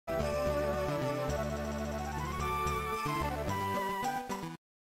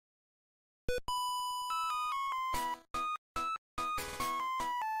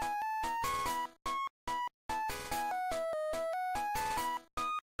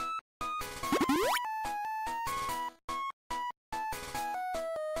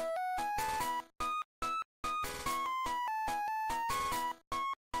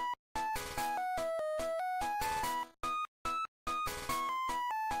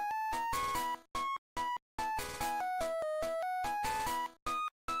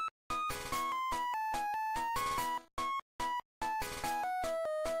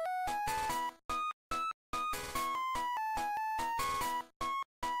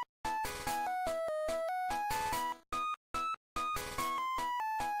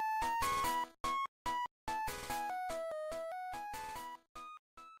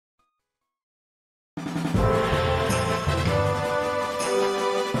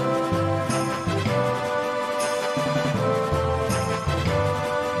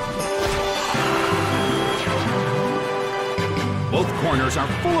corners are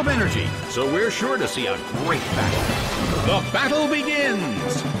full of energy, so we're sure to see a great battle. The battle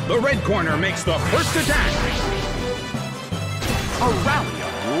begins! The red corner makes the first attack. A rally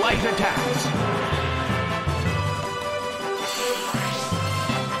of light attacks.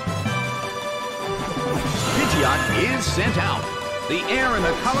 Pidgeot is sent out. The air in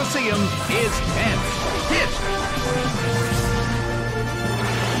the Colosseum is tense. Hit!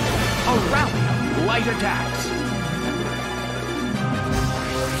 A rally of light attacks.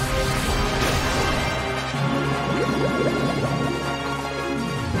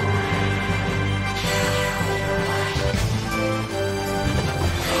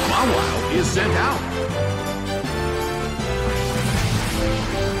 Mawile is sent out.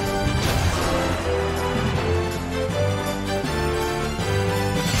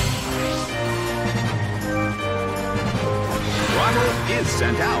 Grotle is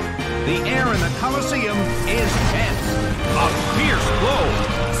sent out. The air in the Colosseum is tense. A fierce blow.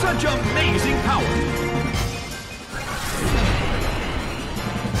 Such amazing power.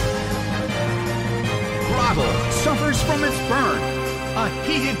 Grotle suffers from its burn. A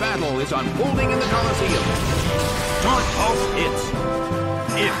heated battle is unfolding in the Colosseum. Dark Pulse hits.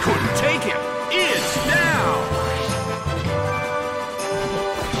 It couldn't take him. It's down.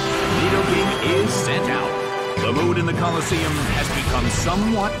 Nidoking is sent out. The mood in the Colosseum has become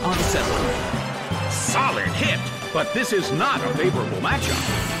somewhat unsettled. Solid hit, but this is not a favorable matchup.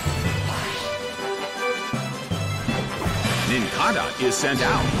 Nincada is sent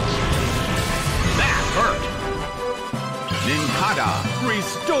out. That hurt. Nincada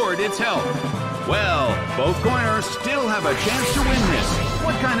restored its health. Well, both corners still have a chance to win this.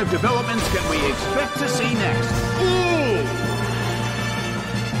 What kind of developments can we expect to see next? Ooh!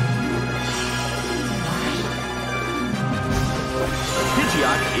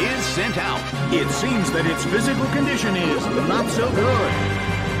 Pidgeot is sent out. It seems that its physical condition is not so good.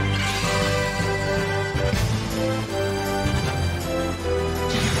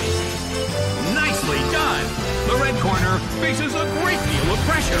 Nicely done! The red corner faces a great deal of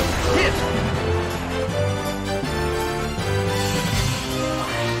pressure. Hit!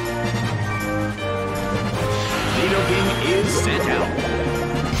 Nidoking is sent out.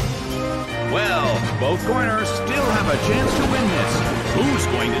 Well, both corners still have a chance to win this. Who's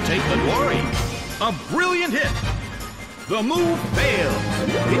going to take the glory? A brilliant hit! The move fails.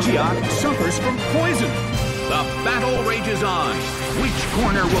 Pidgeot suffers from poison. The battle rages on. Which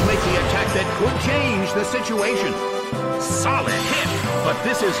corner will make the attack that could change the situation? Solid hit, but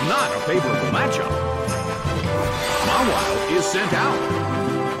this is not a favorable matchup. Mawile is sent out.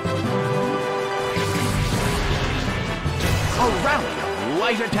 A rally of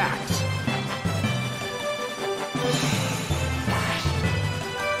light attacks.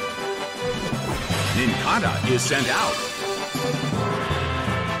 Nincada is sent out.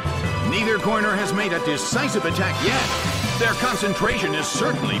 Neither corner has made a decisive attack yet. Their concentration is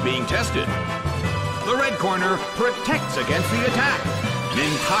certainly being tested. The red corner protects against the attack.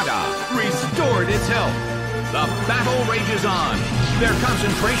 Nincada restored its health. The battle rages on. Their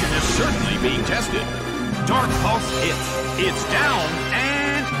concentration is certainly being tested. Dark Pulse hits. It's down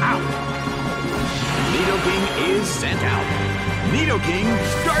and out. Nidoking is sent out. Nidoking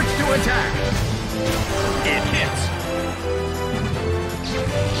starts to attack. It hits.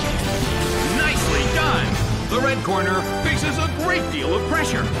 Nicely done. The red corner faces a great deal of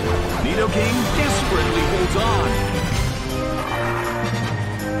pressure. Nidoking desperately holds on.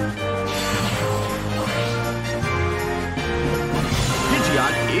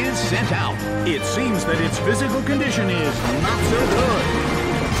 Pidgeot is sent out. It seems that its physical condition is not so good.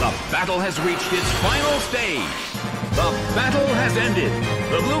 The battle has reached its final stage. The battle has ended.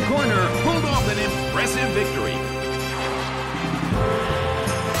 The blue corner pulled off an impressive victory.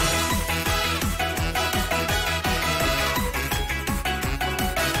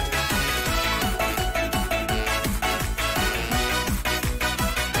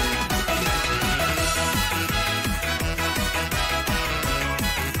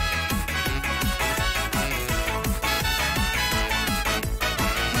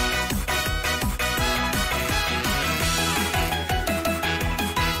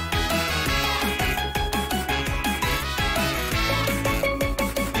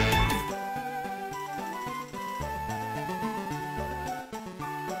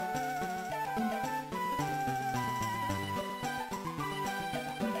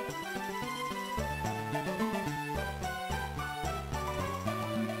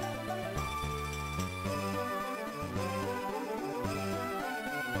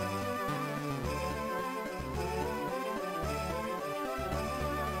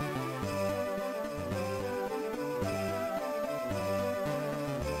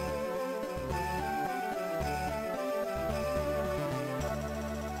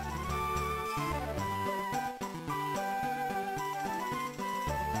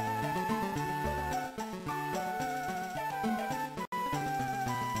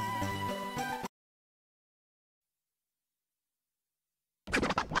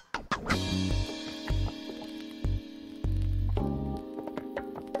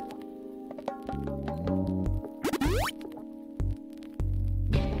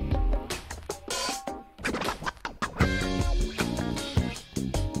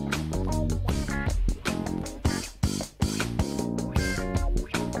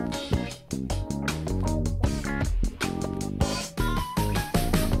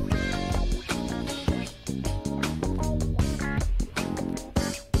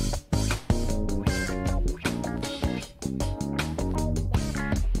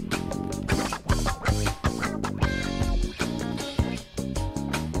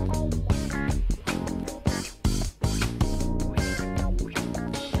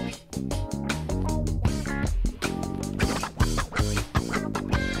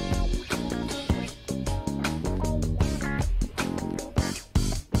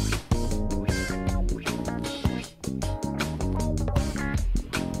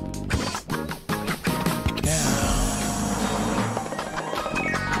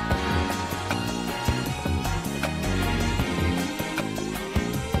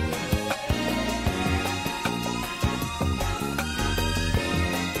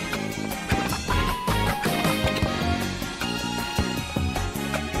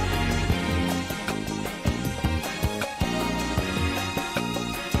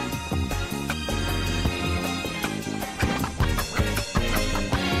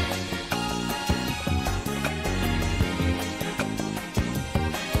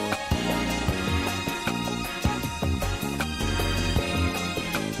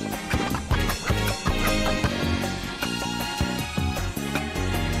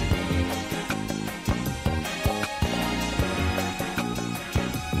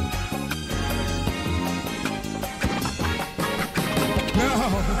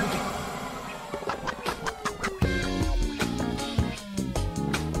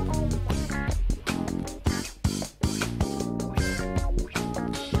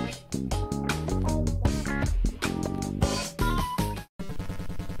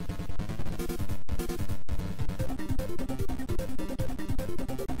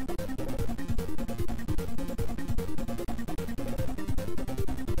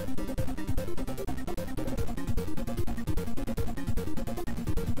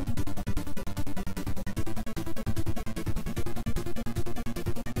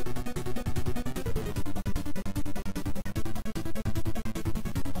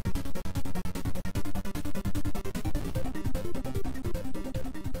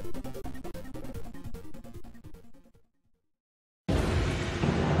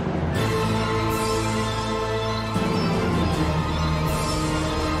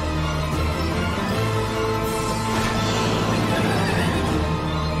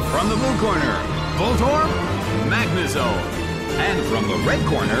 Voltorb, Magnezone. And from the red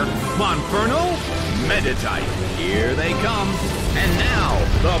corner, Monferno, Meditite. Here they come. And now,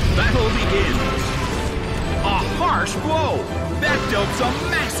 the battle begins. A harsh blow. That dealt some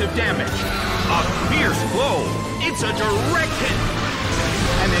massive damage. A fierce blow. It's a direct hit.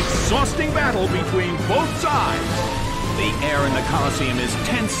 An exhausting battle between both sides. The air in the Colosseum is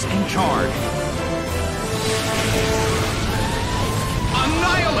tense and charged.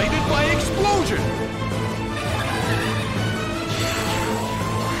 Annihilated by explosion.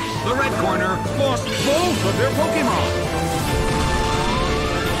 The red corner lost both of their Pokémon.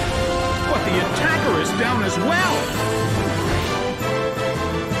 But the attacker is down as well!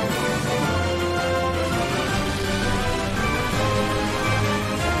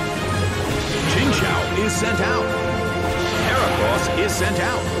 Chinchou is sent out. Heracross is sent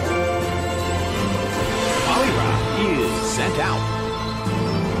out. Poliwrath is sent out.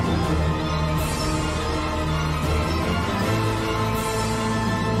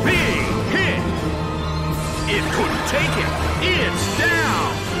 Big hit! It couldn't take it! It's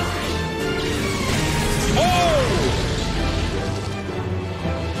down! Oh!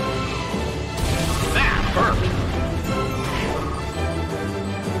 That hurt!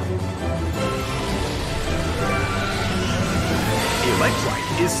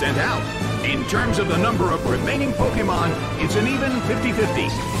 Electrike is sent out. In terms of the number of remaining Pokémon, it's an even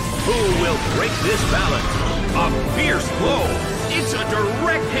 50-50. Who will break this balance? A fierce blow! It's a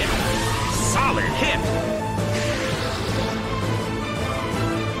direct hit! Solid hit!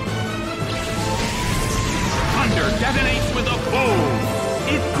 Thunder detonates with a boom!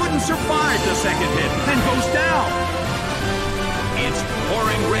 It couldn't survive the second hit and goes down! It's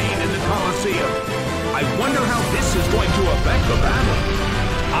pouring rain in the Colosseum. I wonder how this is going to affect the battle.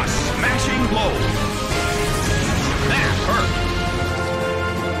 A smashing blow! That hurt!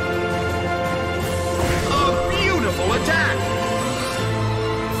 A beautiful attack!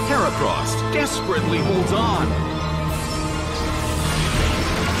 Heracross desperately holds on.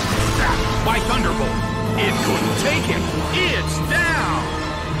 Zapped by Thunderbolt. It couldn't take it. It's down.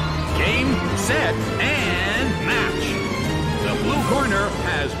 Game, set, and match. The blue corner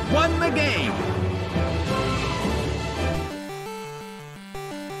has won the game.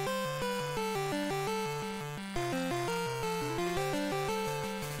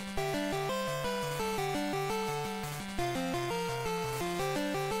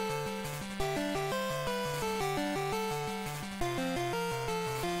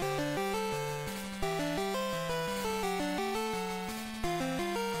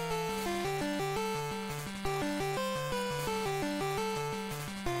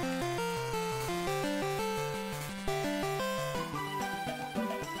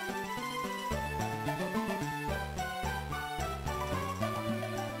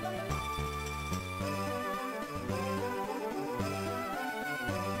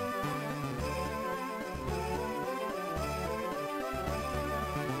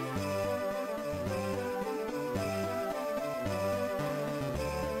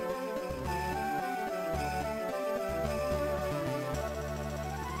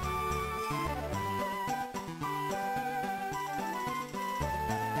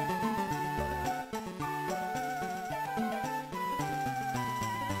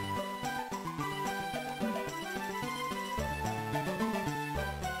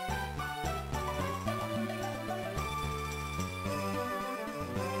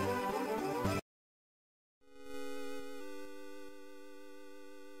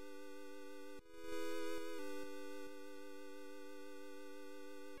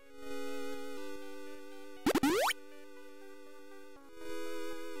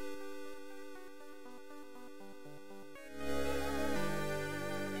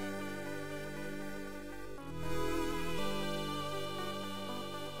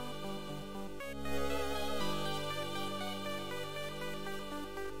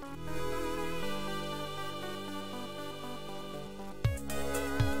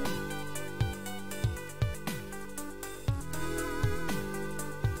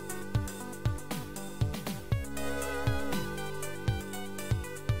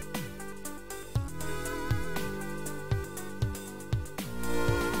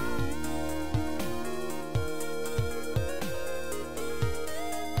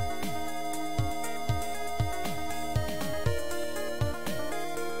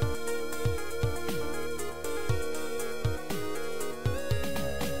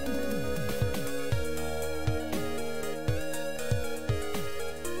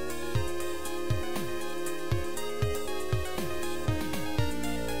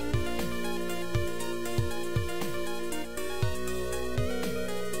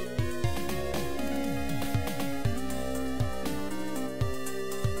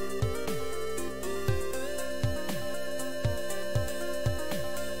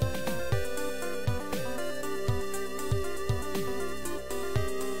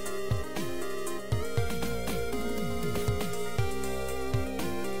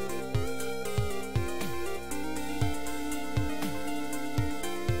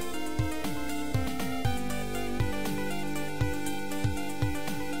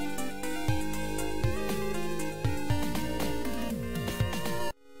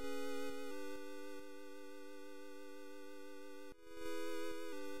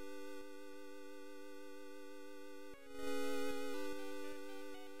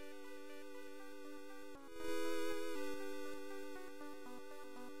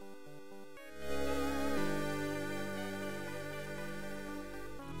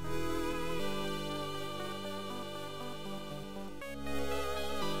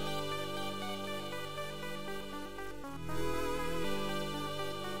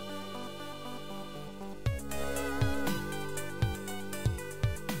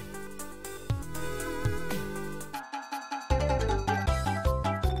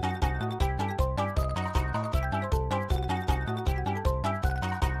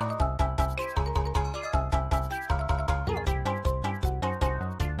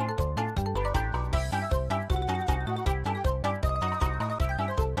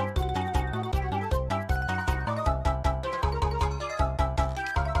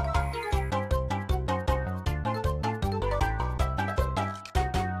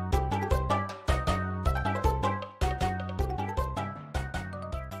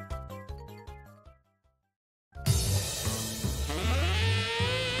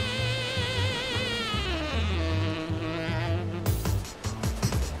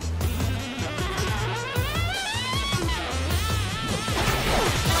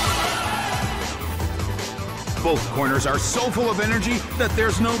 Both corners are so full of energy that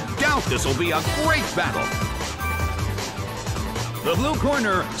there's no doubt this will be a great battle. The blue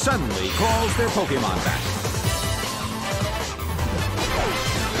corner suddenly calls their Pokémon back.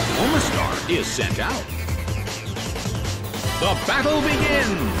 Omastar is sent out. The battle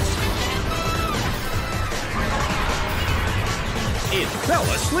begins! It fell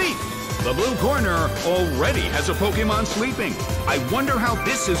asleep! The blue corner already has a Pokémon sleeping. I wonder how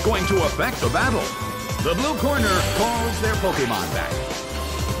this is going to affect the battle. The blue corner calls their Pokémon back.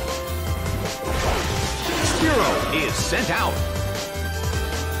 Spearow is sent out.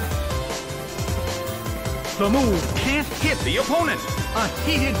 The move can't hit the opponent. A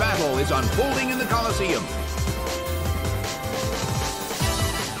heated battle is unfolding in the Colosseum.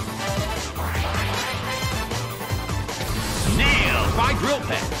 Nailed by Drill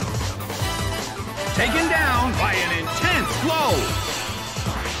Peck. Taken down by an intense blow.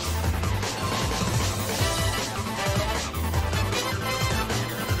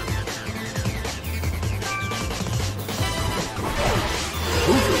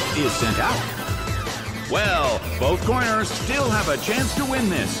 Hoothoot is sent out. Well, both corners still have a chance to win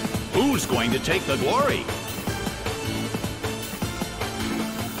this. Who's going to take the glory?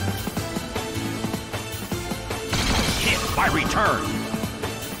 Hit by return.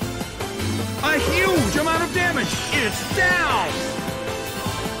 A huge amount of damage. It's down.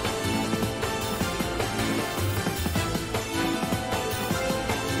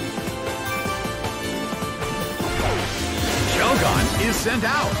 Shelgon is sent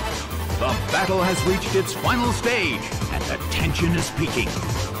out. The battle has reached its final stage, and the tension is peaking.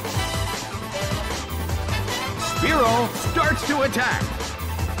 Spearow starts to attack.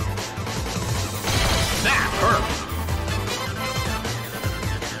 That hurt.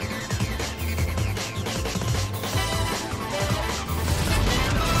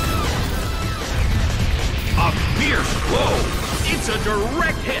 A fierce blow. It's a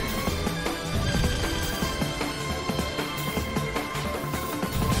direct hit.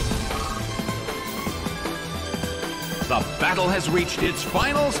 The battle has reached its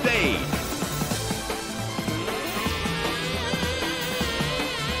final stage.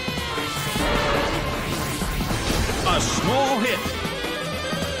 A small hit.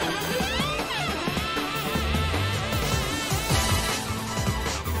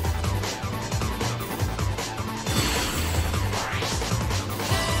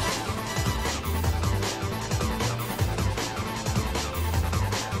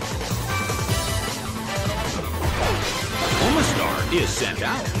 Omastar is sent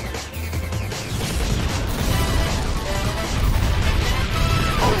out.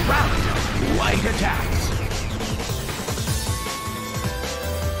 A round of light attacks.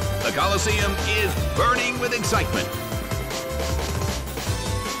 The Colosseum is burning with excitement.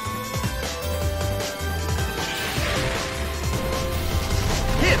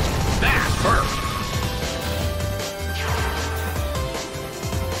 Hit! That hurt!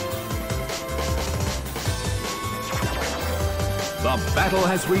 The battle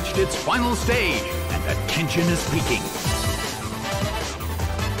has reached its final stage, and the tension is peaking.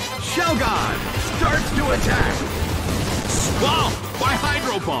 Shelgon starts to attack. Swamp by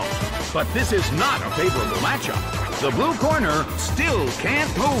Hydro Pump. But this is not a favorable matchup. The blue corner still can't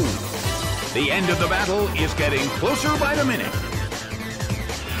move. The end of the battle is getting closer by the minute.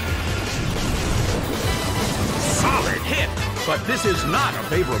 Solid hit, but this is not a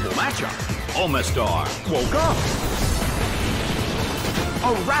favorable matchup. Omastar woke up.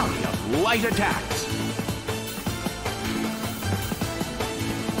 A rally of light attacks.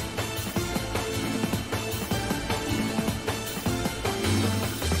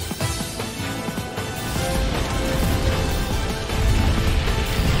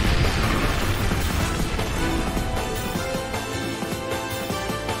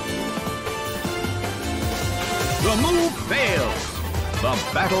 The move fails. The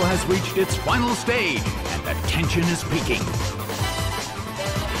battle has reached its final stage, and the tension is peaking.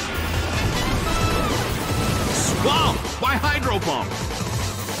 Swamp by Hydro Pump.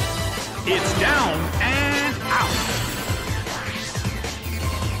 It's down and out.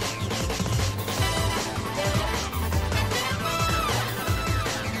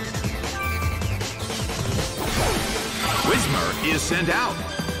 Whismur is sent out.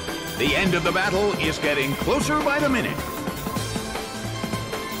 The end of the battle is getting closer by the minute.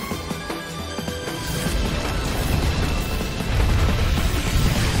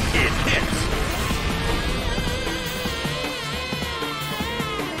 It hits.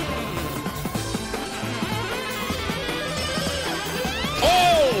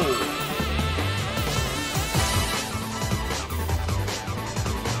 Oh!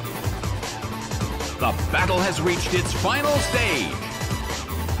 The battle battle has reached its final stage.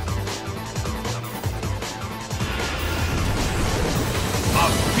 A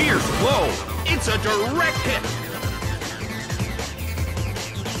fierce blow. It's a direct hit.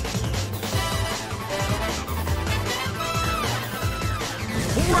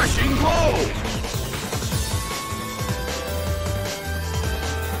 Rushing blow.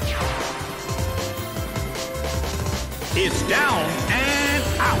 It's down and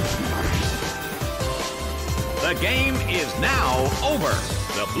out. The game is now over.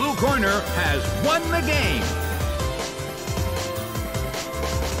 The blue corner has won the game.